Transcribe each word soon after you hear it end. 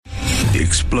The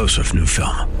explosive new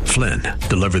film, Flynn,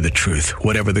 deliver the truth,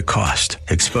 whatever the cost,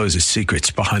 exposes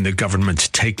secrets behind the government's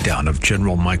takedown of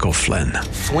General Michael Flynn.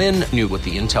 Flynn knew what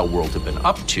the intel world had been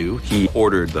up to. He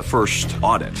ordered the first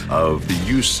audit of the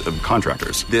use of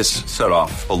contractors. This set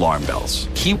off alarm bells.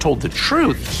 He told the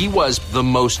truth. He was the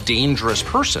most dangerous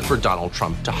person for Donald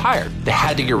Trump to hire. They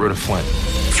had to get rid of Flynn.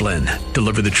 Flynn,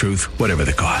 deliver the truth, whatever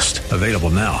the cost. Available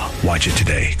now. Watch it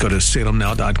today. Go to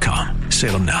salemnow.com.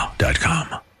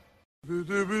 salemnow.com.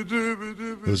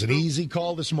 It was an easy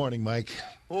call this morning, Mike.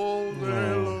 Is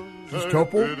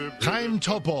Topol? Chaim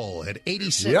Topol at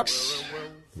 86.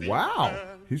 Yep. Wow.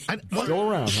 He's still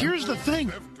around. Here's the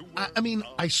thing. I mean,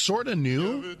 I sort of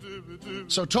knew.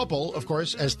 So Topol, of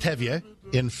course, as Tevye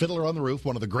in Fiddler on the Roof,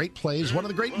 one of the great plays, one of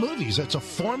the great movies. It's a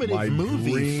formative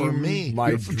movie for me.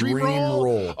 My dream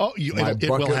role. Oh, my it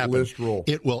bucket will happen. list role.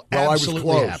 It will absolutely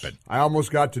absolutely I was close. happen. I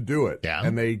almost got to do it, yeah.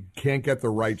 And they can't get the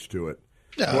rights to it.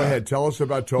 Go ahead. Tell us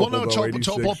about Topol. Well, no,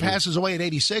 Topol passes away at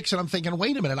 86, and I'm thinking,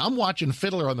 wait a minute. I'm watching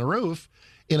Fiddler on the Roof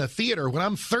in a theater when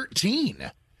I'm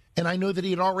 13. And I know that he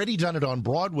had already done it on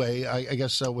Broadway. I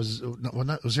guess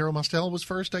Zero Mostel was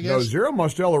first, I guess? No, Zero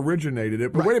Mostel originated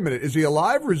it. But right. Wait a minute. Is he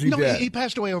alive or is he dead? No, he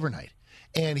passed away overnight.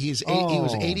 And he was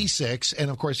 86,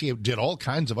 and of course he did all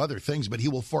kinds of other things, but he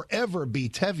will forever be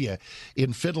Tevye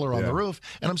in Fiddler on the Roof.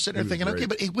 And I'm sitting there thinking, okay,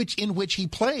 but in which he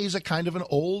plays a kind of an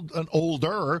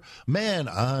older man,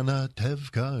 Anna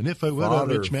Tevka, and if I were a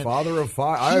rich man. Father of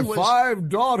five. I have 5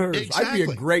 daughters. Exactly. I'd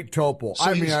be a great Topol.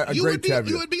 So a great Tevye.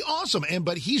 You would be awesome.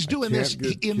 But he's doing this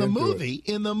in the movie.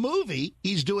 In the movie,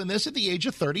 he's doing this at the age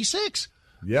of 36.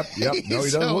 Yep. No, he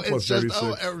doesn't look like 36.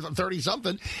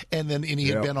 30-something. And he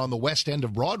had been on the West End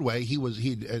of Broadway. As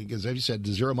you said,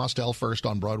 Zero Mostel first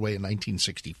on Broadway in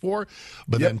 1964,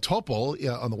 but then Topol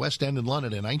on the West End in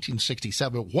London in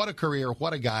 1967. What a career,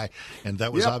 what a guy. And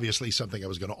that was obviously something I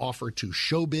was going to offer to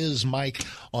Showbiz Mike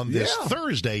on this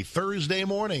Thursday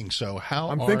morning. So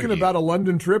I'm thinking about a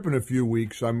London trip in a few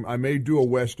weeks. I may do a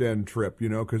West End trip,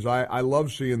 because I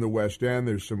love seeing the West End.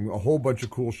 There's a whole bunch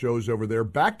of cool shows over there.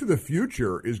 Back to the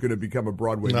Future is going to become a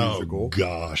Broadway musical. Oh,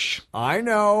 gosh. I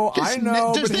know.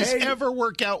 Does this ever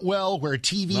work out well where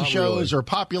TV shows or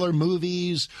popular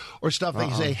movies or stuff, they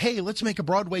say, hey, let's make a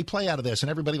Broadway play out of this, and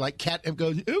everybody like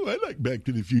goes, oh, I like Back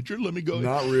to the Future. Let me go.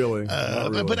 Not really.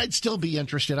 But I'd still be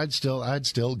interested. I'd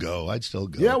still go.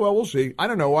 Yeah, well, we'll see. I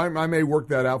don't know. I may work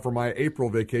that out for my April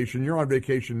vacation. You're on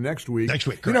vacation next week. Next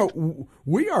week, correct.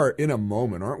 We are in a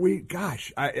moment, aren't we?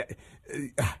 Gosh,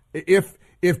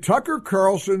 If Tucker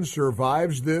Carlson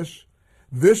survives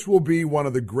this will be one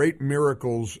of the great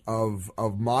miracles of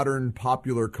modern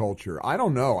popular culture. I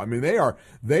don't know. I mean, they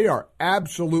are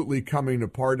absolutely coming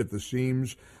apart at the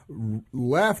seams.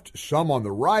 Left, some on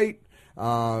the right.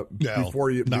 Not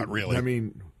really. I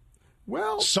mean,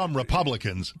 well, some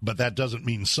Republicans, but that doesn't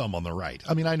mean some on the right.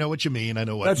 I mean, I know what you mean. I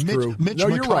know what that's true. Mitch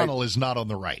McConnell is not on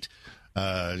the right.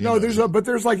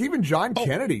 There's like even John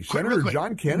Kennedy, Senator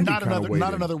John Kennedy.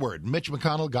 Not another word. Mitch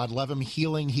McConnell, God love him,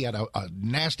 healing. He had a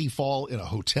nasty fall in a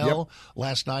hotel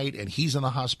last night, and he's in the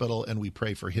hospital, and we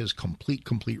pray for his complete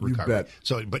recovery. You bet.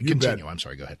 So, but continue. I'm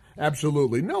sorry. Go ahead.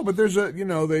 Absolutely. No, but there's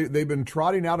they've been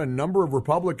trotting out a number of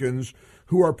Republicans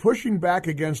who are pushing back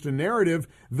against a narrative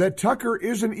that Tucker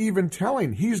isn't even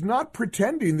telling. He's not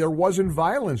pretending there wasn't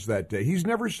violence that day. He's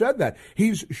never said that.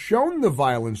 He's shown the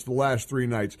violence the last 3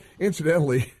 nights.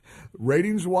 Incidentally,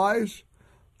 ratings-wise,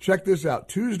 check this out.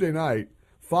 Tuesday night,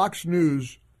 Fox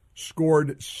News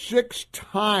scored 6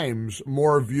 times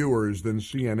more viewers than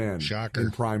CNN in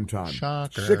prime time.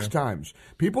 Shocker. 6 times.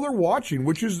 People are watching,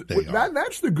 which is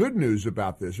that's the good news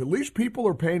about this. At least people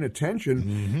are paying attention.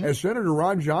 Mm-hmm. As Senator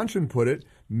Ron Johnson put it,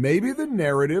 maybe the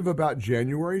narrative about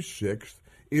January 6th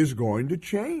is going to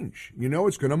change.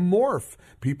 It's going to morph.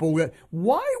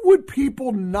 Why would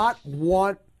people not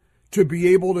want to be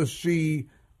able to see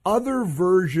other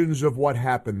versions of what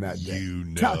happened that day? You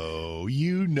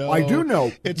know. I do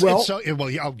know.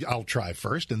 I'll try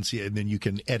first and see, and then you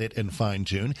can edit and fine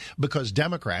tune, because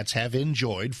Democrats have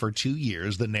enjoyed for 2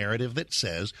 years the narrative that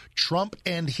says Trump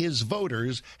and his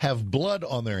voters have blood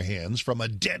on their hands from a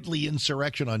deadly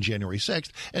insurrection on January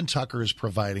 6th, and Tucker is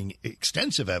providing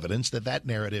extensive evidence that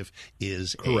narrative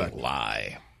is correct. A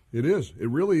lie. It is. It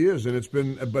really is, and it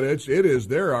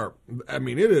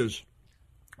is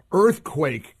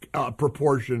earthquake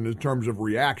proportion in terms of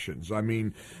reactions. I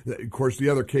mean, of course, the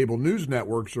other cable news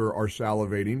networks are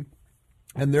salivating.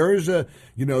 And there is the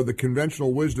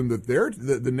conventional wisdom that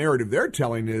the narrative they're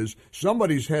telling is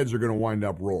somebody's heads are going to wind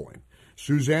up rolling.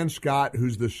 Suzanne Scott,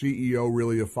 who's the CEO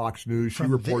really of Fox News, she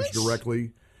reports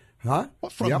directly. Huh?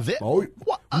 What, from this? Oh,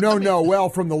 what? No. Well,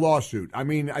 from the lawsuit. I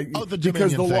mean, the Dominion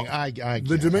thing.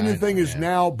 The Dominion thing is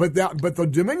now, but the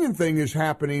Dominion thing is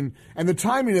happening, and the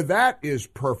timing of that is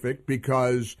perfect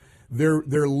because they're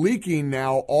leaking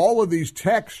now all of these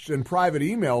texts and private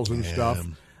emails and stuff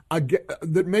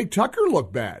that make Tucker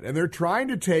look bad. And they're trying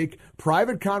to take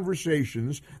private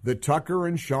conversations that Tucker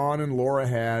and Sean and Laura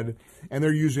had, and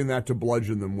they're using that to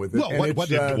bludgeon them with it.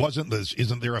 Well,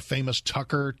 isn't there a famous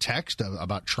Tucker text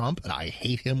about Trump, and I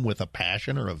hate him with a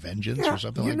passion or a vengeance or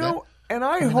something like that? And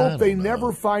I hope they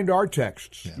never find our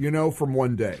texts, from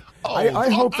one day. I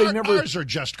hope they never. Ours are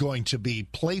just going to be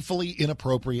playfully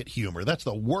inappropriate humor. That's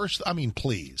the worst. I mean,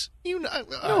 please.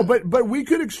 No, but we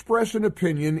could express an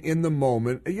opinion in the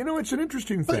moment. It's an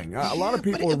interesting thing. A lot of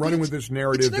people are running with this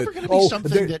narrative it's never going to be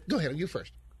something that. Go ahead, you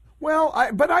first. Well,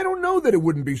 but I don't know that it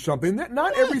wouldn't be something that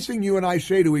not everything you and I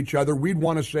say to each other we'd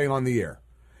want to say on the air.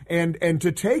 And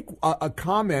to take a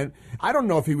comment, I don't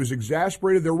know if he was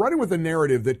exasperated. They're running with a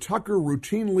narrative that Tucker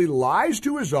routinely lies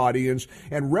to his audience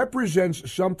and represents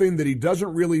something that he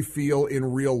doesn't really feel in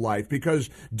real life because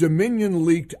Dominion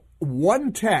leaked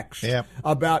one text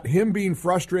about him being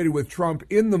frustrated with Trump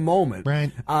in the moment.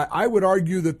 Right. I would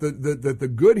argue that the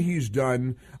good he's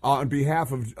done on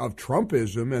behalf of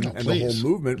Trumpism and the whole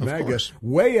movement, MAGA,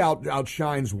 way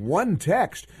outshines one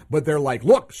text. But they're like,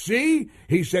 look, see,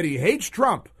 he said he hates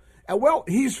Trump. Well,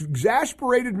 he's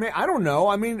exasperated. I don't know.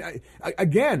 I mean,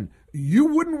 again, you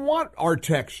wouldn't want our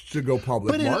texts to go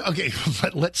public, Mark.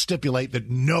 But let's stipulate that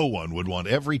no one would want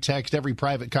every text, every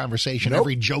private conversation,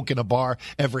 every joke in a bar.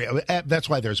 That's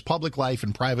why there's public life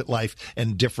and private life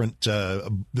and different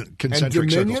concentric circles. And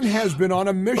Dominion has been on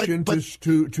a mission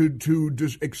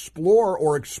to explore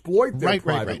or exploit their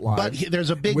private lives. But there's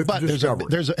a big but.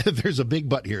 There's a big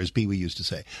but here, as Pee Wee used to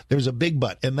say. There's a big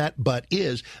but, and that but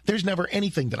is there's never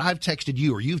anything that I've texted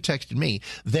you or you've texted me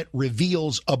that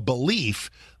reveals a belief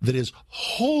that is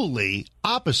wholly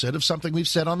opposite of something we've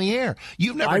said on the air.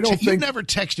 You've never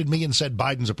texted me and said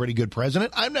Biden's a pretty good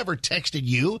president. I've never texted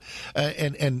you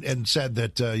and said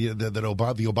that the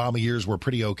Obama years were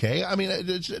pretty okay. I mean,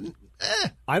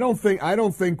 I don't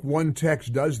think one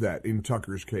text does that in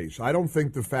Tucker's case. I don't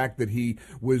think the fact that he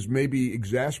was maybe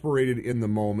exasperated in the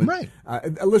moment. Right.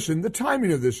 Listen, the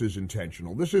timing of this is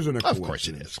intentional. This isn't a coincidence. Of course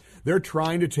it is. They're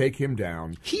trying to take him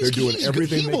down. They're doing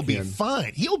everything they can. He will be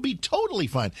fine. He'll be totally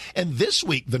fine. And this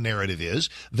week, the narrative is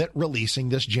that releasing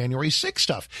this January 6th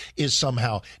stuff is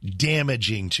somehow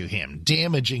damaging to him,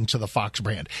 damaging to the Fox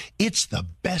brand. It's the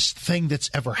best thing that's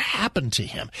ever happened to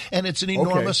him. And it's an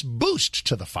enormous boost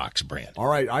to the Fox brand. All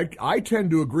right, I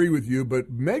tend to agree with you,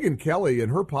 but Megyn Kelly in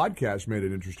her podcast made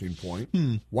an interesting point.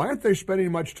 Why aren't they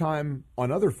spending much time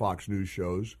on other Fox News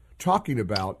shows talking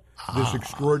about this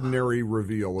extraordinary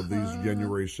reveal of these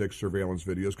January 6th surveillance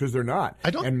videos? Because they're not.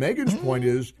 And Megyn's point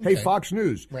is, hey, Fox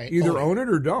News, either own it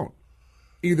or don't.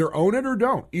 Either own it or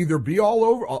don't. Either be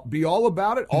all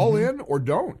about it, all in, or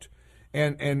don't.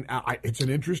 And it's an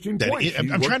interesting point.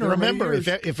 I'm trying to remember if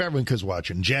everyone was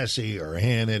watching Jesse or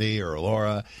Hannity or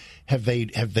Laura, have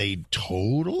they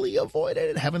totally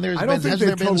avoided it? Has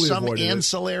there been some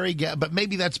ancillary gap? But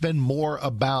maybe that's been more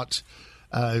about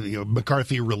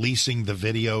McCarthy releasing the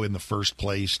video in the first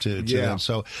place to them.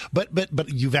 So, but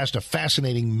you've asked a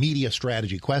fascinating media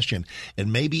strategy question,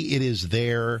 and maybe it is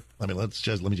their. Let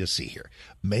me just see here.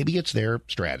 Maybe it's their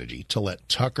strategy to let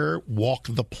Tucker walk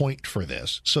the point for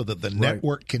this, so that the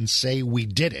network can say we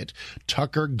did it.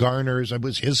 Tucker garners. It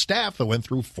was his staff that went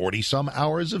through 40-some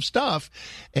hours of stuff,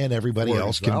 and everybody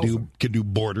else can do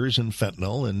Borders and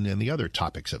fentanyl and the other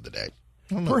topics of the day.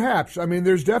 Perhaps. I mean,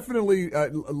 there's definitely,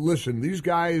 listen, these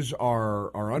guys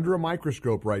are under a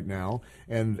microscope right now,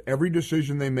 and every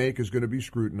decision they make is going to be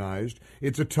scrutinized.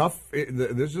 This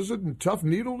is a tough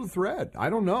needle to thread. I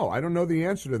don't know. I don't know the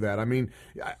answer to that. I mean,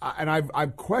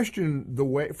 I've questioned the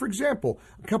way, for example,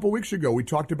 a couple weeks ago, we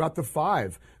talked about the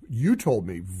 5. You told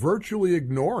me virtually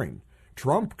ignoring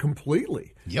Trump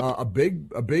completely. Yep.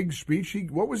 A big speech.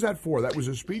 What was that for? That was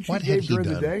a speech he gave during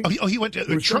the day. He went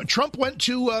to Trump went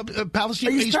to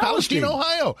East Palestine,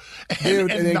 Ohio,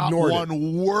 and not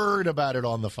one word about it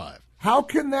on the 5. How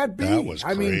can that be? That was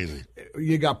crazy. I mean,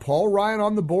 you got Paul Ryan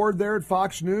on the board there at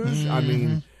Fox News. I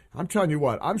mean, I'm telling you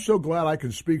what, I'm so glad I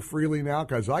can speak freely now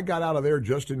because I got out of there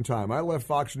just in time. I left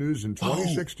Fox News in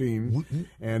 2016,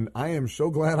 and I am so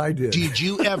glad I did. Did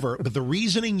you ever? But the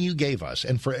reasoning you gave us,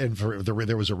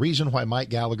 there was a reason why Mike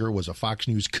Gallagher was a Fox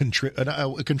News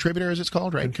contributor, as it's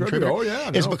called, right? Contributor. Oh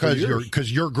yeah, is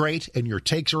because you're great and your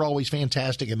takes are always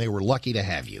fantastic, and they were lucky to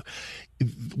have you.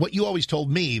 what you always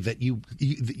told me that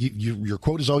your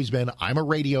quote has always been, I'm a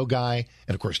radio guy.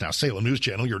 And of course now Salem News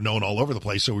Channel, you're known all over the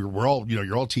place. So we're all,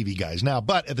 you're all TV guys now.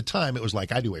 But at the time it was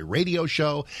like, I do a radio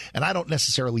show and I don't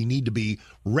necessarily need to be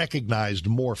recognized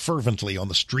more fervently on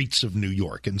the streets of New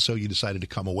York. And so you decided to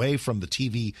come away from the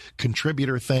TV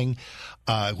contributor thing,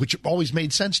 which always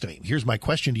made sense to me. Here's my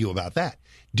question to you about that.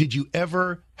 Did you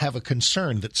ever have a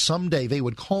concern that someday they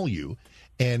would call you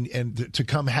and to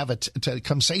come to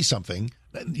come say something?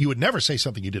 You would never say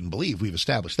something you didn't believe. We've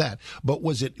established that. But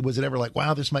was it ever like,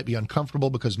 wow, this might be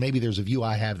uncomfortable because maybe there's a view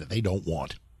I have that they don't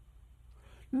want?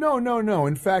 No.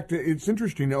 In fact, it's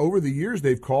interesting. Over the years,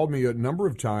 they've called me a number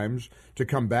of times to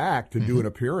come back to do an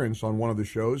appearance on one of the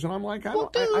shows, and I'm like, I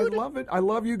love it. I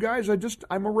love you guys.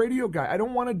 I'm a radio guy. I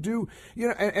don't want to do,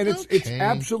 and it's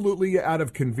absolutely out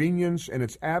of convenience, and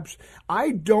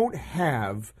I don't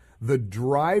have the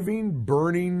driving,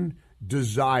 burning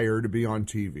desire to be on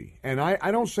TV. And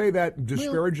I don't say that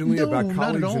disparagingly about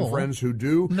colleagues and friends who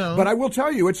do. No. But I will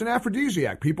tell you, it's an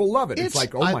aphrodisiac. People love it. It's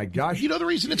like, oh my gosh. You know the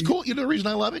reason it's cool? You know the reason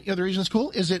I love it? You know the reason it's cool?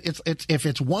 Is it's if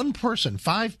it's one person,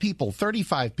 5 people,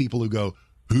 35 people who go,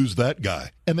 who's that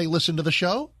guy? And they listen to the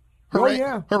show. Hooray,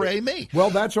 yeah. Hooray me.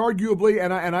 Well, that's arguably,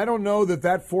 and I don't know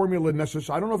that formula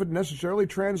I don't know if it necessarily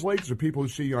translates to people who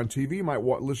see you on TV might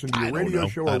listen to your radio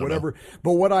show or whatever.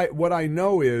 But what I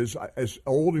know is, as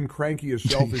old and cranky as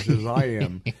selfish as I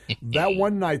am, that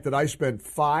one night that I spent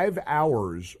 5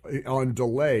 hours on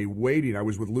delay waiting, I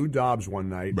was with Lou Dobbs one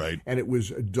night, right, and it was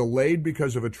delayed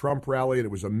because of a Trump rally, and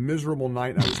it was a miserable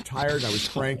night, and I was tired, and I was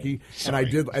cranky,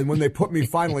 and when they put me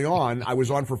finally on, I was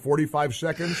on for 45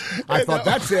 seconds. I thought,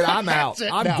 that's it, I'm out.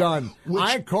 I'm done.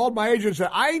 I called my agent and said,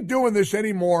 I ain't doing this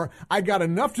anymore. I got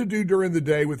enough to do during the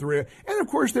day with Rhea. And, of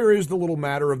course, there is the little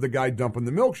matter of the guy dumping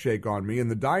the milkshake on me in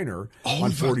the diner on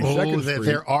 42nd Street.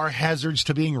 There are hazards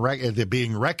to being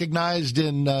recognized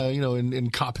in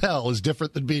Coppell is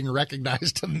different than being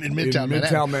recognized in Midtown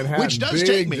Manhattan. Which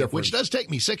does take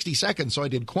me 60 seconds. So I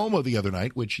did Cuomo the other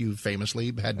night, which you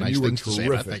famously had nice things to say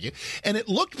about. Thank you. And it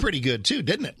looked pretty good, too,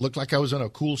 didn't it? Looked like I was in a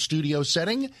cool studio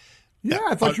setting. Yeah,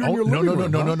 I thought you were in your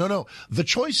living room. No. The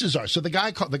choices are, so the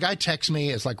guy texts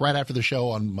me, it's like right after the show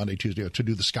on Monday, Tuesday, to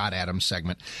do the Scott Adams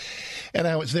segment. And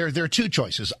there are 2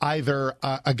 choices. Either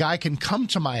a guy can come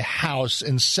to my house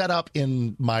and set up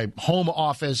in my home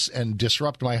office and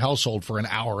disrupt my household for an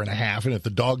hour and a half. And if the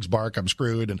dogs bark, I'm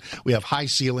screwed. And we have high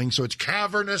ceilings, so it's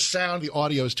cavernous sound. The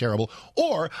audio is terrible.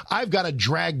 Or I've got to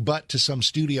drag butt to some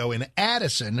studio in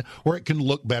Addison where it can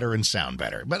look better and sound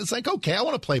better. But it's like, okay, I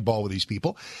want to play ball with these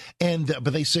people.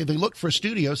 But they say they looked for a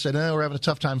studio, said, we're having a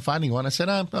tough time finding one. I said,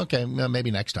 okay,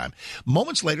 maybe next time.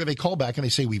 Moments later, they call back and they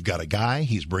say, we've got a guy.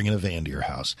 He's bringing a van to your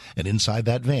house. And inside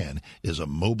that van is a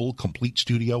mobile, complete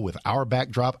studio with our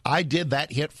backdrop. I did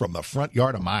that hit from the front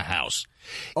yard of my house.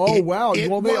 Wow.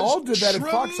 Well, they all did that at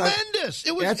Fox. Tremendous.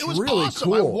 It was really awesome.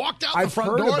 Cool. I walked out the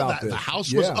front door. The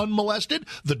house was unmolested.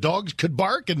 The dogs could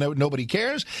bark and nobody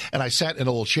cares. And I sat in a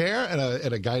little chair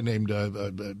and a guy named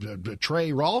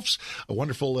Trey Rolfs, a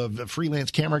wonderful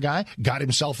freelance camera guy, got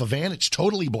himself a van. It's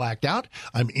totally blacked out.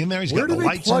 I'm in there. He's got the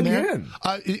lights in there.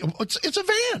 It's a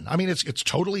van. I mean, it's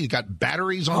totally got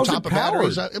batteries on top of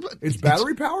batteries. It's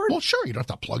battery powered? Well, sure. You don't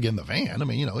have to plug in the van. I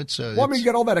mean, it's. Well, I mean, you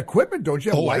got all that equipment, don't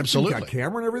you? Oh, absolutely.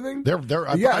 Camera and everything.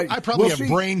 I probably have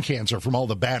brain cancer from all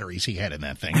the batteries he had in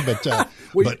that thing. But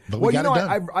we got it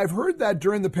done. I've heard that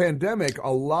during the pandemic, a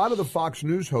lot of the Fox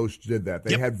News hosts did that.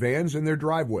 They had vans in their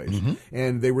driveways,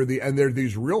 and they're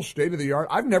these real state of the art.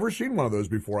 I've never seen one of those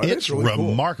before. It's really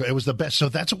remarkable. Cool. It was the best. So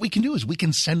that's what we can do is we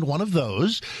can send one of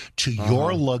those to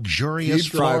your luxurious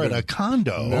Florida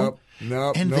condo.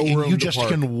 No, and no room you just to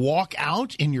park. can walk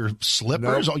out in your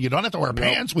slippers. Oh, you don't have to wear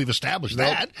pants. We've established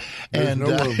that. There's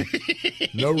no room.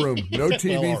 No room. No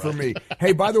TV for me.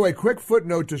 Hey, by the way, quick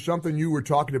footnote to something you were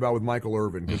talking about with Michael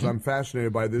Irvin, because I'm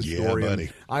fascinated by this story. Buddy.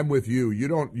 And I'm with you.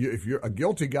 If you're a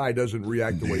guilty guy, doesn't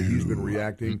react the way he's been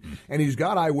reacting, and he's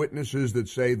got eyewitnesses that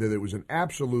say that it was an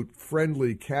absolute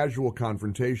friendly, casual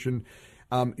confrontation.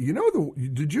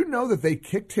 Did you know that they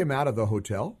kicked him out of the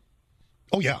hotel?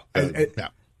 Oh yeah. Yeah.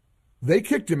 They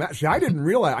kicked him out. See, I didn't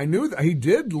realize. I knew that he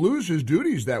did lose his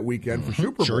duties that weekend for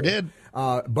Super Bowl. Sure did.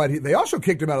 But they also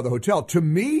kicked him out of the hotel. To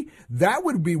me, that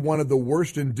would be one of the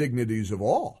worst indignities of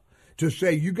all. to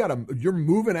say you're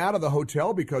moving out of the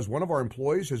hotel because one of our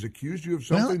employees has accused you of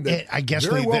something that I guess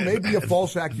very well may be a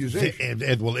false accusation.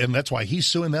 And that's why he's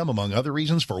suing them, among other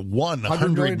reasons, for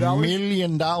 $100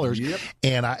 million. Yep.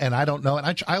 And I don't know.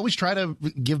 And I always try to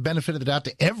give benefit of the doubt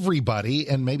to everybody.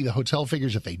 And maybe the hotel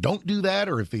figures, if they don't do that,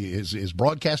 or if his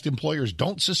broadcast employers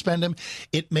don't suspend him,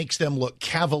 it makes them look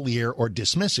cavalier or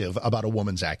dismissive about a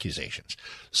woman's accusations.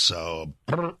 So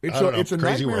it's a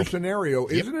nightmare world. scenario,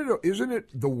 Yep. Isn't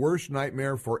it the worst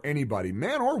nightmare for anybody,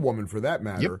 man or woman for that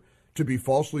matter, to be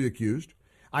falsely accused?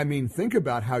 I mean, think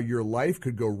about how your life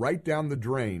could go right down the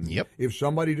drain if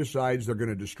somebody decides they're going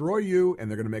to destroy you and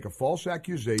they're going to make a false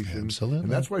accusation. Absolutely.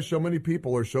 And that's why so many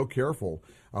people are so careful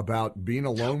about being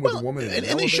alone with a woman in an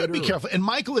and they should be elevator. careful. And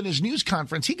Michael, in his news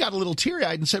conference, he got a little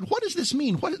teary-eyed and said, what does this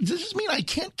mean? Does this mean I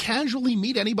can't casually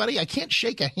meet anybody? I can't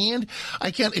shake a hand?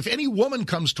 I can't. If any woman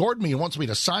comes toward me and wants me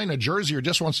to sign a jersey or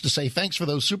just wants to say thanks for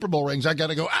those Super Bowl rings, I got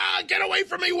to go, get away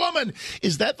from me, woman.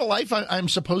 Is that the life I'm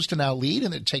supposed to now lead?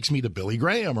 And it takes me to Billy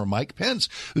Graham or Mike Pence,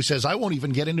 who says, I won't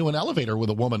even get into an elevator with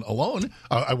a woman alone.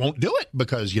 I won't do it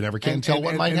because you never can tell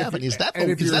what might happen. Is that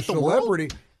the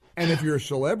world? And if you're a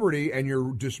celebrity and you're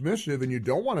dismissive and you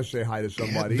don't want to say hi to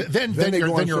somebody, then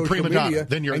you're a prima donna.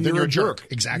 Then you're a jerk.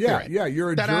 Exactly right. Yeah,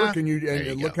 you're a jerk,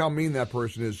 and look how mean that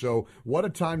person is. So what a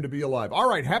time to be alive. All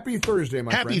right, happy Thursday,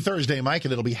 my friend. Happy Thursday, Mike,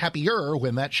 and it'll be happier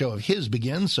when that show of his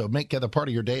begins. So make it a part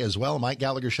of your day as well. Mike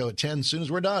Gallagher Show at 10 as soon as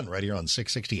we're done, right here on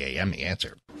 660 AM. The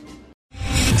Answer.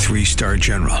 3-star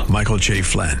General Michael J.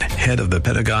 Flynn, head of the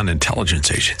Pentagon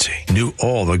Intelligence Agency, knew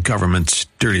all the government's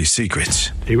dirty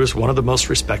secrets. He was one of the most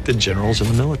respected generals in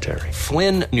the military.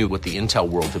 Flynn knew what the intel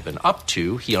world had been up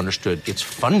to. He understood its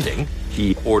funding.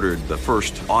 He ordered the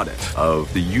first audit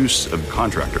of the use of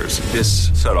contractors. This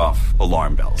set off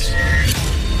alarm bells.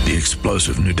 The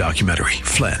explosive new documentary,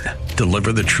 Flynn,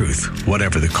 Deliver the Truth,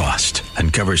 Whatever the Cost,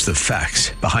 uncovers the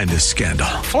facts behind this scandal.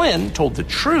 Flynn told the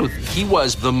truth. He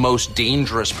was the most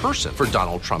dangerous person for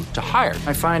Donald Trump to hire.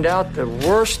 I find out the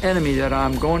worst enemy that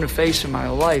I'm going to face in my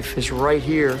life is right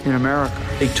here in America.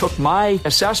 They took my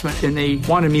assessment and they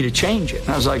wanted me to change it. And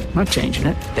I was like, I'm not changing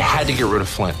it. They had to get rid of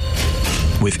Flynn.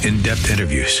 With in-depth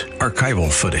interviews,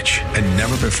 archival footage, and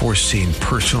never-before-seen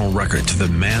personal records of the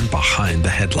man behind the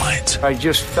headlines. I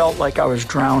just felt like I was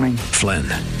drowning. Flynn,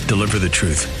 Deliver the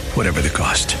Truth, Whatever the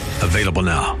Cost. Available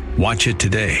now. Watch it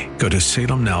today. Go to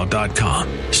salemnow.com.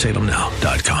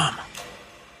 salemnow.com.